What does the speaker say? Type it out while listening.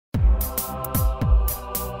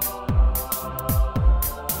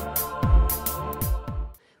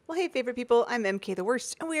favorite people, I'm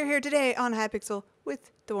MKtheWorst, and we are here today on Hypixel with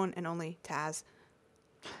the one and only Taz.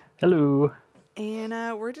 Hello. And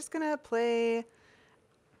we're just gonna play,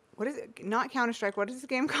 what is it? Not Counter-Strike, what is this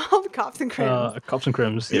game called? Cops and Crims. Cops and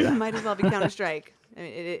Crims, yeah. Might as well be Counter-Strike. I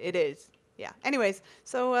mean, it is. Yeah. Anyways,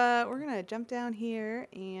 so we're gonna jump down here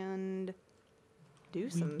and do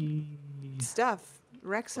some stuff.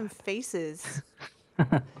 Wreck some faces.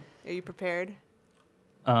 Are you prepared?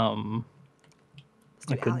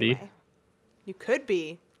 I could be. You could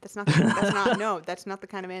be. That's not the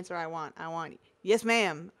kind of answer I want. I want, yes,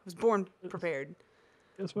 ma'am. I was born prepared.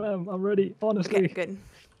 Yes, ma'am. I'm ready, honestly. Okay, good.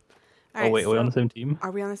 All right, wait, are we on the same team? Are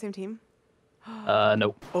we on the same team?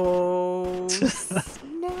 No. Oh,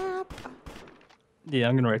 snap. Yeah,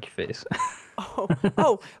 I'm gonna wreck your face.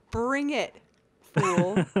 Oh, bring it,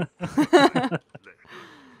 fool.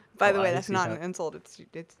 By the way, that's not an insult. It's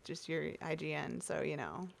just your IGN, so you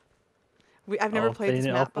know. I've never played this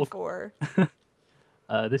map before.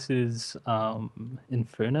 This is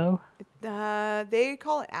Inferno. They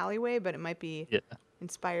call it Alleyway, but it might be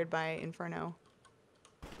inspired by Inferno.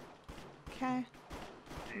 Okay.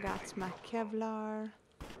 Got my Kevlar.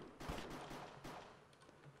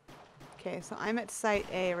 Okay, so I'm at Site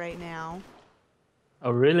A right now.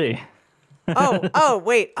 Oh, really?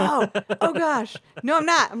 Wait. Oh gosh. No, I'm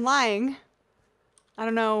not. I'm lying. I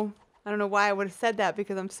don't know why I would have said that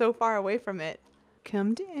because I'm so far away from it.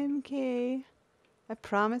 Come to MK. I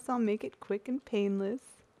promise I'll make it quick and painless.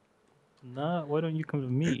 Nah, why don't you come to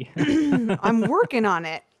me? I'm working on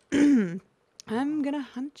it. I'm gonna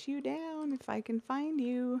hunt you down if I can find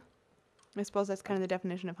you. I suppose that's kind of the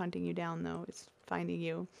definition of hunting you down, though, is finding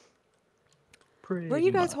you. Pretty Where do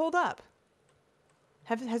you guys much. hold up?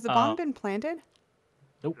 Has the bomb been planted?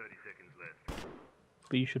 Nope. 30 seconds left.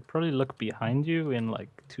 But you should probably look behind you in like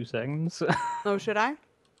 2 seconds. Oh, should I?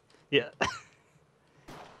 Yeah.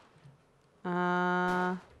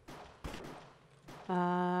 I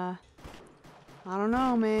don't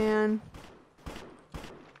know, man.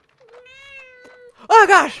 Oh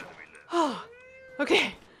gosh! Oh,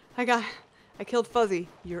 okay. I killed Fuzzy.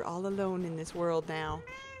 You're all alone in this world now.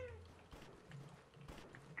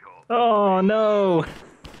 Oh no!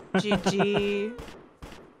 GG.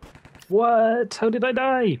 What? How did I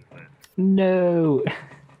die? No.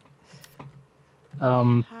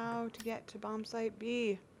 How to get to bomb site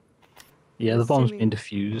B? Yeah, the bomb's been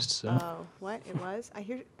defused. So. Oh, what? It was?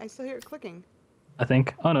 I still hear it clicking. I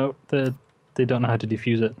think. Oh no, they don't know how to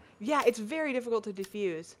defuse it. Yeah, it's very difficult to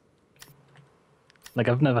defuse. Like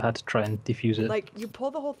I've never had to try and defuse it. Like you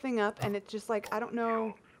pull the whole thing up and it's just like I don't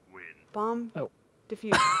know. Bomb Oh.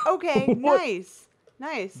 defuse. Okay, nice.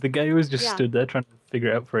 Nice. The guy who was just stood there trying to figure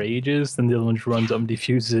it out for ages, then the other one just runs up and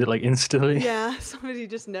defuses it like instantly. Yeah, somebody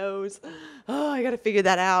just knows. Oh, I gotta figure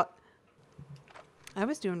that out. I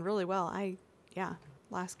was doing really well.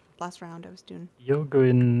 Last round I was doing. You're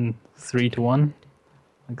going 3-1,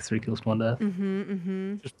 like 3 kills to 1 death.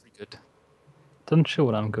 Just pretty good. Doesn't show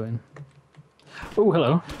what I'm going. Oh,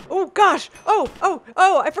 hello. Oh gosh! Oh!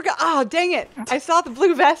 I forgot. Oh, dang it! I saw the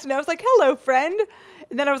blue vest and I was like, "Hello, friend."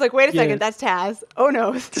 And then I was like, "Wait a second, that's Taz." Oh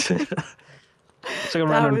no! So I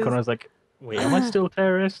ran around the corner. I was like, "Wait, am I still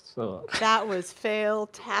terrorist?" So... That was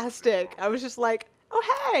fail-tastic. I was just like,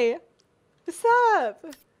 "Oh hey, what's up?"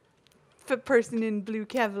 The person in blue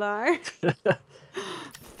Kevlar.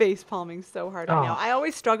 Face palming so hard right now. I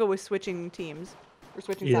always struggle with switching teams or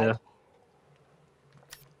switching sides.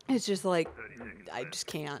 It's just like I just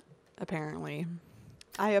can't. Apparently,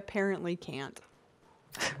 I apparently can't.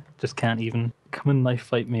 Just can't even. Come and knife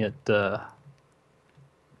fight me at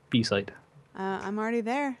B site. I'm already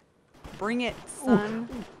there. Bring it, son.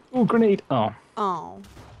 Oh, grenade! Oh. Oh.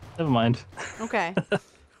 Never mind. Okay.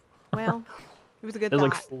 Well, it was a good There's thought.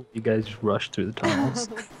 like 4 you guys just rushed through the tunnels.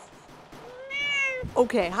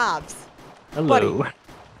 Okay, Hobbs. Hello. Buddy.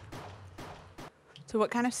 So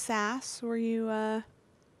what kind of sass were you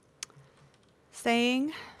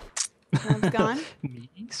saying when I was gone? Me?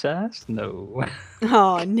 Sass? No.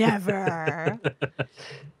 Oh, never.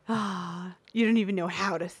 Ah, you don't even know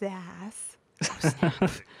how to sass. Oh, snap.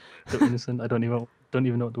 So innocent. I don't even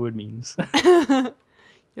know what the word means.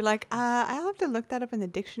 You're like, I'll have to look that up in the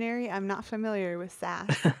dictionary. I'm not familiar with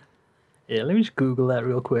sass. Yeah, let me just Google that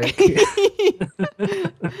real quick.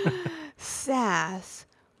 Sass.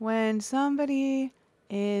 When somebody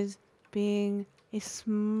is being a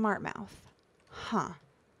smart mouth. Huh.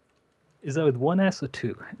 Is that with 1 S or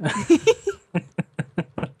 2?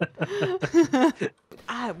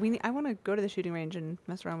 I want to go to the shooting range and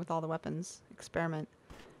mess around with all the weapons. Experiment.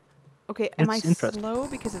 Okay, am I slow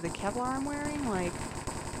because of the Kevlar I'm wearing? Like,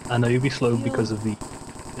 I know you'll be slow because of the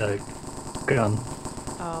gun.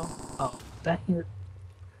 Oh. Dang it.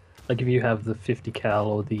 Like if you have the 50 cal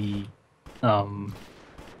or the what's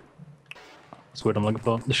the word I'm looking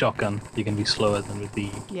for? The shotgun, you can be slower than with the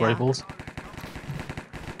rifles.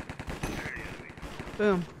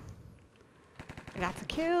 Boom. I got the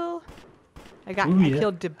kill. I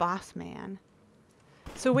killed the boss man.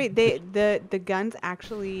 So wait, the guns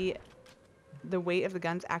actually, the weight of the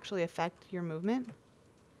guns actually affect your movement?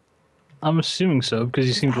 I'm assuming so because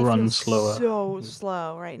you seem to run slower. So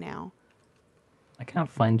slow right now. I can't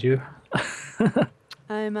find you.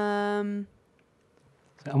 I'm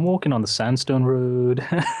walking on the sandstone road.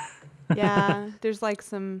 yeah, there's like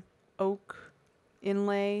some oak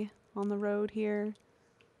inlay on the road here.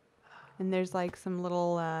 And there's like some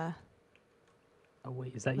little Oh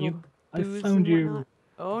wait, is that you? I booths found and you. whatnot.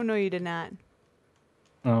 Oh no, you did not.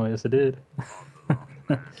 Oh yes, I did.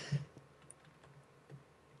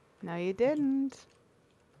 No, you didn't.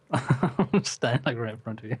 I'm standing like right in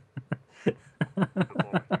front of you.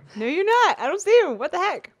 No, you're not. I don't see you. What the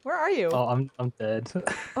heck? Where are you? Oh, I'm dead.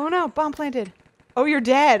 Oh no, bomb planted. Oh, you're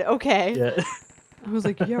dead. Okay. Yeah. I was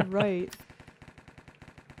like, yeah, right.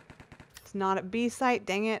 It's not at B site.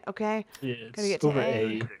 Dang it. Okay. Yeah, Gotta get it's to over A.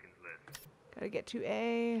 A. Gotta get to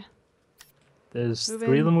A. There's Move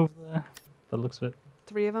 3 of in. them over there. That looks of it.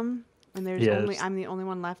 3 of them. And there's I'm the only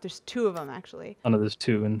one left. There's 2 of them actually. Oh no, there's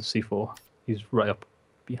 2 in C4. He's right up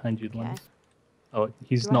behind you, the ones. Oh,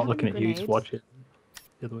 he's not looking at you. He's watching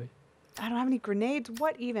the other way. I don't have any grenades.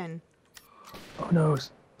 What even? Oh no!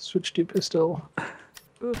 Switch to your pistol.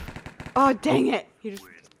 Ooh. Oh dang it! He just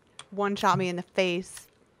one-shot me in the face.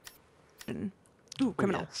 Ooh,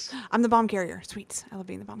 criminal. Yes. I'm the bomb carrier. Sweet. I love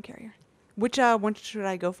being the bomb carrier. Which one should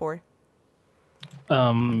I go for?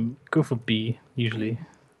 Go for B usually.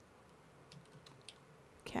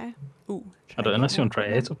 Okay. Ooh. I don't. Unless you want to try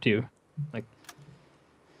A, it's up to you. Like,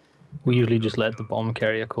 we usually just let the bomb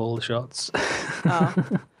carrier call the shots. Oh.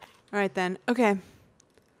 All right then. Okay.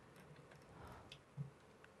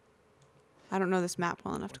 I don't know this map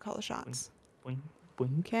well enough to call the shots. Boing,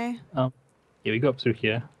 boing. Okay. Yeah, we go up through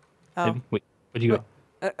here. Oh. Maybe. Wait, where'd you go?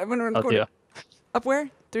 I'm gonna run the Up corner. there. Up where?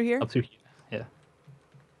 Through here? Up through here. Yeah.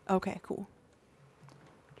 Okay, cool.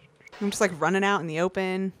 I'm just like running out in the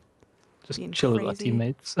open. Just being chill with our crazy.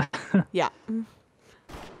 teammates. Yeah.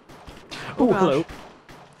 Oh, gosh. hello.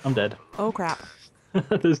 I'm dead. Oh crap.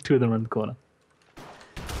 There's 2 of them around the corner.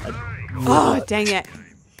 Oh dang it.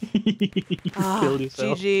 You killed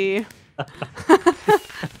yourself. GG.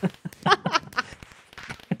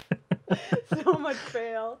 So much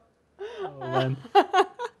fail. Oh man.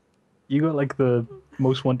 You got like the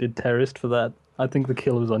most wanted terrorist for that. I think the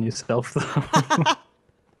kill was on yourself though.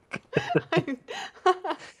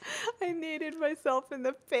 I needed myself in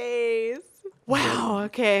the face. Wow,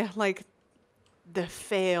 okay, like the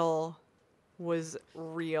fail was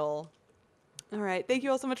real. All right, thank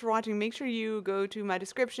you all so much for watching. Make sure you go to my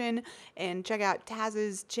description and check out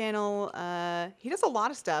Taz's channel. He does a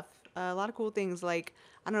lot of stuff, a lot of cool things like,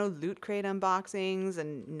 I don't know, loot crate unboxings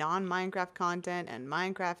and non-Minecraft content and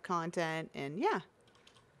Minecraft content, and yeah.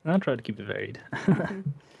 I'll try to keep it varied.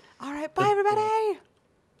 All right, bye everybody.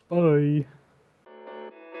 Bye.